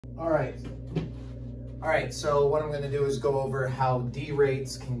All right. All right, so what I'm going to do is go over how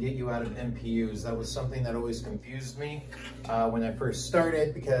derates can get you out of MPUs. That was something that always confused me when I first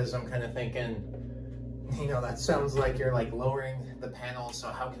started, because I'm kind of thinking, you know, that sounds like you're like lowering the panel, so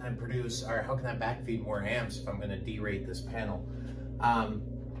how can I produce, or how can I backfeed more amps if I'm going to derate this panel?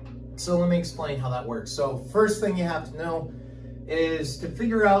 So let me explain how that works. So first thing you have to know is to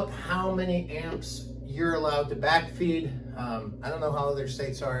figure out how many amps you're allowed to backfeed. I don't know how other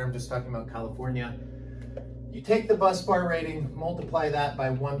states are, I'm just talking about California. You take the bus bar rating, multiply that by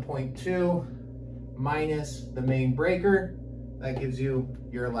 1.2 minus the main breaker. That gives you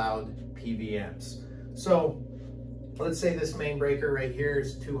your allowed PV amps. So let's say this main breaker right here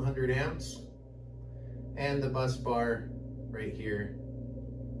is 200 amps and the bus bar right here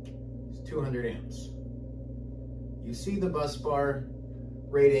is 200 amps. You see the bus bar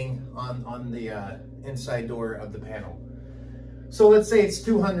rating on the inside door of the panel. So let's say it's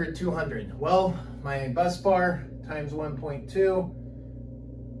 200, 200. Well, my bus bar times 1.2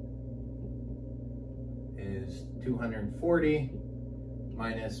 is 240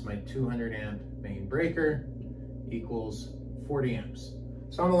 minus my 200 amp main breaker equals 40 amps.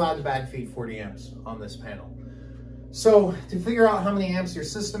 So I'm allowed to backfeed 40 amps on this panel. So to figure out how many amps your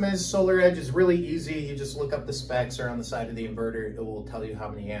system is, SolarEdge is really easy. You just look up the specs or on the side of the inverter, it will tell you how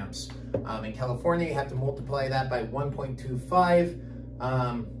many amps. In California, you have to multiply that by 1.25.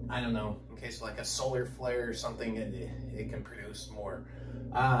 I don't know, in case like a solar flare or something, it can produce more.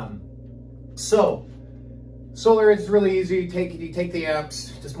 So SolarEdge is really easy. You take the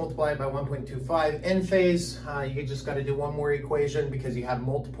amps, just multiply it by 1.25. In phase, you just got to do one more equation because you have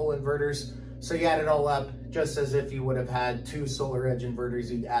multiple inverters. So you add it all up, just as if you would have had two SolarEdge inverters,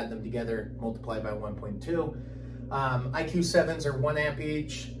 you'd add them together, multiply by 1.2. IQ7s are 1 amp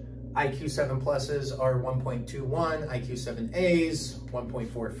each. IQ7 pluses are 1.21. IQ7As,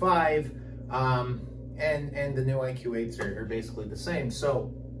 1.45. And the new IQ8s are basically the same.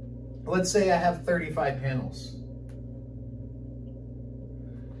 So let's say I have 35 panels.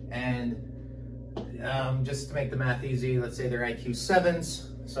 And just to make the math easy, let's say they're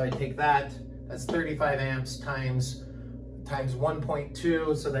IQ7s. So I take that. That's 35 amps times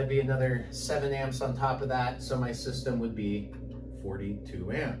 1.2, so that'd be another 7 amps on top of that. So my system would be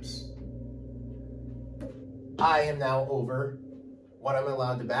 42 amps. I am now over what I'm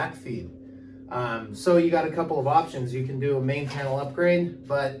allowed to backfeed. So you got a couple of options. You can do a main panel upgrade,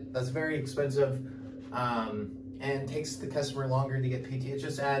 but that's very expensive and takes the customer longer to get PT. It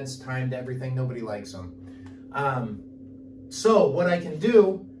just adds time to everything. Nobody likes them. So what I can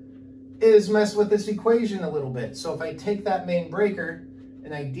do is mess with this equation a little bit. So if I take that main breaker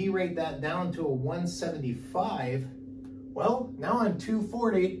and I derate that down to a 175, well, now I'm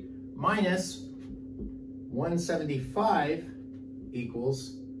 240 minus 175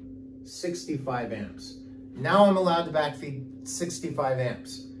 equals 65 amps. Now I'm allowed to backfeed 65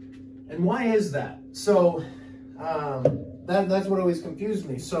 amps. And why is that? So that's what always confused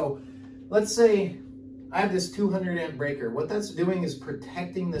me. So let's say I have this 200 amp breaker. What that's doing is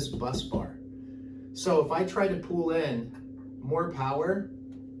protecting this bus bar. So if I try to pull in more power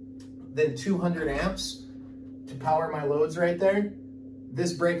than 200 amps to power my loads right there,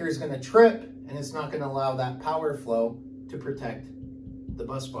 this breaker is going to trip and it's not going to allow that power flow to protect the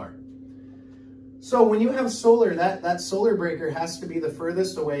bus bar. So when you have solar, that solar breaker has to be the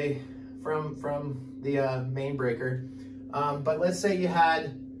furthest away from the main breaker. But let's say you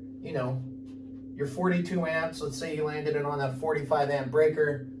had, you know, your 42 amps, let's say you landed it on a 45 amp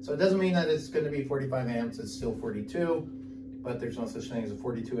breaker. So it doesn't mean that it's going to be 45 amps, it's still 42, but there's no such thing as a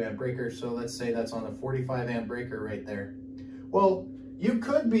 42 amp breaker. So let's say that's on a 45 amp breaker right there. Well, you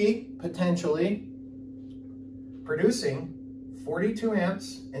could be potentially producing 42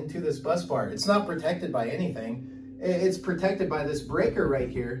 amps into this bus bar. It's not protected by anything. It's protected by this breaker right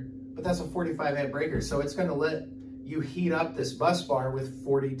here, but that's a 45 amp breaker. So it's going to let you heat up this bus bar with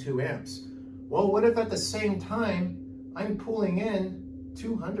 42 amps. Well, what if at the same time, I'm pulling in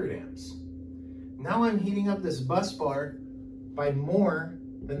 200 amps? Now I'm heating up this bus bar by more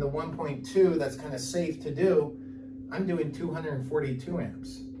than the 1.2 that's kind of safe to do. I'm doing 242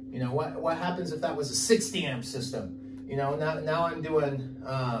 amps. You know, what happens if that was a 60 amp system? You know, now I'm doing,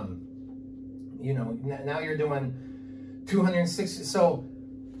 you know, now you're doing 260. So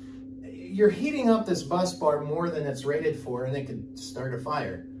you're heating up this bus bar more than it's rated for, and it could start a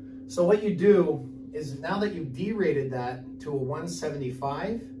fire. So what you do is, now that you've derated that to a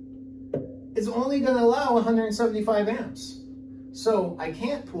 175, it's only going to allow 175 amps. So I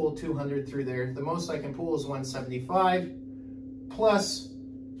can't pull 200 through there. The most I can pull is 175 plus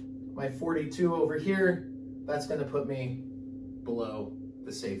my 42 over here. That's going to put me below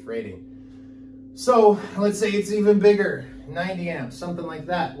the safe rating. So let's say it's even bigger, 90 amps, something like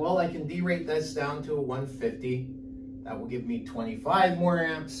that. Well, I can derate this down to a 150. That will give me 25 more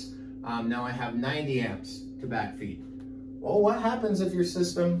amps. Now I have 90 amps to backfeed. Well, what happens if your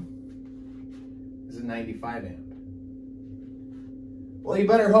system is a 95 amp? Well, you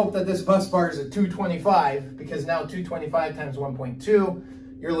better hope that this bus bar is a 225, because now 225 times 1.2,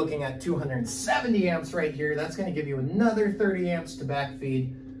 you're looking at 270 amps right here. That's going to give you another 30 amps to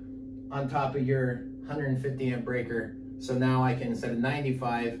backfeed on top of your 150 amp breaker. So now I can, instead of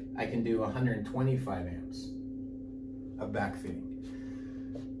 95, I can do 125 amps of backfeeding.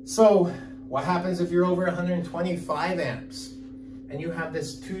 So what happens if you're over 125 amps and you have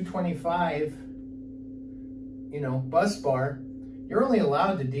this 225, bus bar? You're only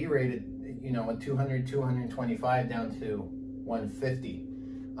allowed to derate it, a 200, 225 down to 150.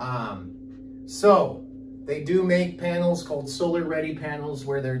 So they do make panels called solar ready panels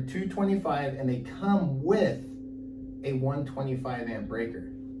where they're 225 and they come with a 125 amp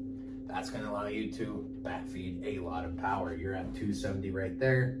breaker. That's going to allow you to backfeed a lot of power. You're at 270 right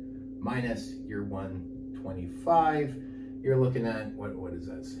there, minus your 125. You're looking at, what is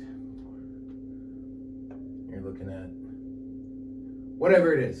that? You're looking at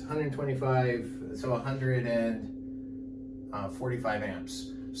whatever it is, 125, so 145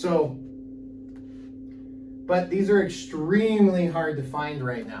 amps. So, but these are extremely hard to find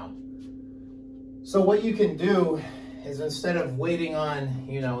right now. So what you can do is, instead of waiting on,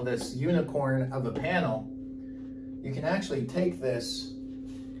 this unicorn of a panel, you can actually take this,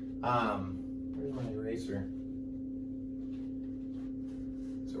 where's my eraser?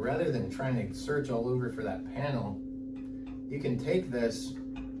 So rather than trying to search all over for that panel, you can take this,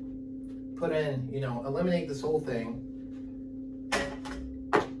 put in, eliminate this whole thing,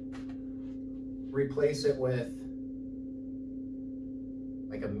 replace it with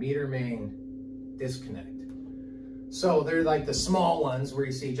like a meter main disconnect. So they're like the small ones where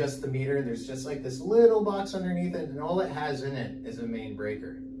you see just the meter, and there's just like this little box underneath it, and all it has in it is a main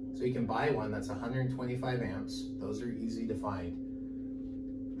breaker. So you can buy one that's 125 amps. Those are easy to find.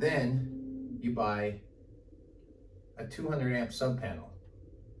 Then you buy a 200 amp sub panel.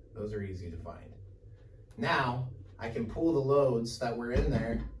 Those are easy to find. Now I can pull the loads that were in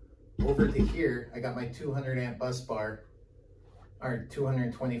there over to here. I got my 200 amp bus bar, or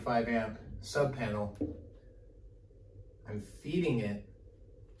 225 amp sub panel. I'm feeding it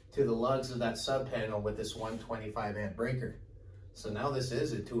to the lugs of that sub panel with this 125 amp breaker. So now this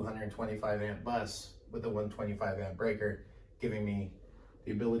is a 225 amp bus with a 125 amp breaker, giving me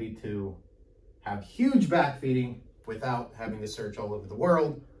the ability to have huge backfeeding without having to search all over the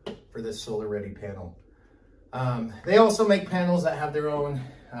world for this solar ready panel. They also make panels that have their own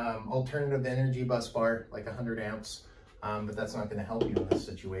alternative energy bus bar, like 100 amps, but that's not going to help you in this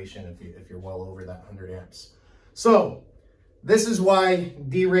situation if you're well over that 100 amps. So this is why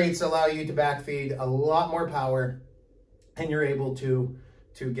derates allow you to backfeed a lot more power, and you're able to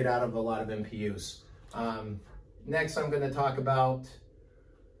get out of a lot of MPUs. Next, I'm going to talk about,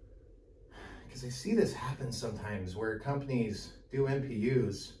 because I see this happen sometimes, where companies do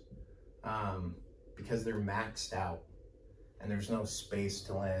MPUs because they're maxed out and there's no space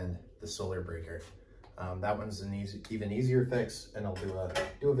to land the solar breaker. That one's an even easier fix, and I'll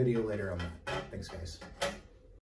do a video later on that. Thanks, guys.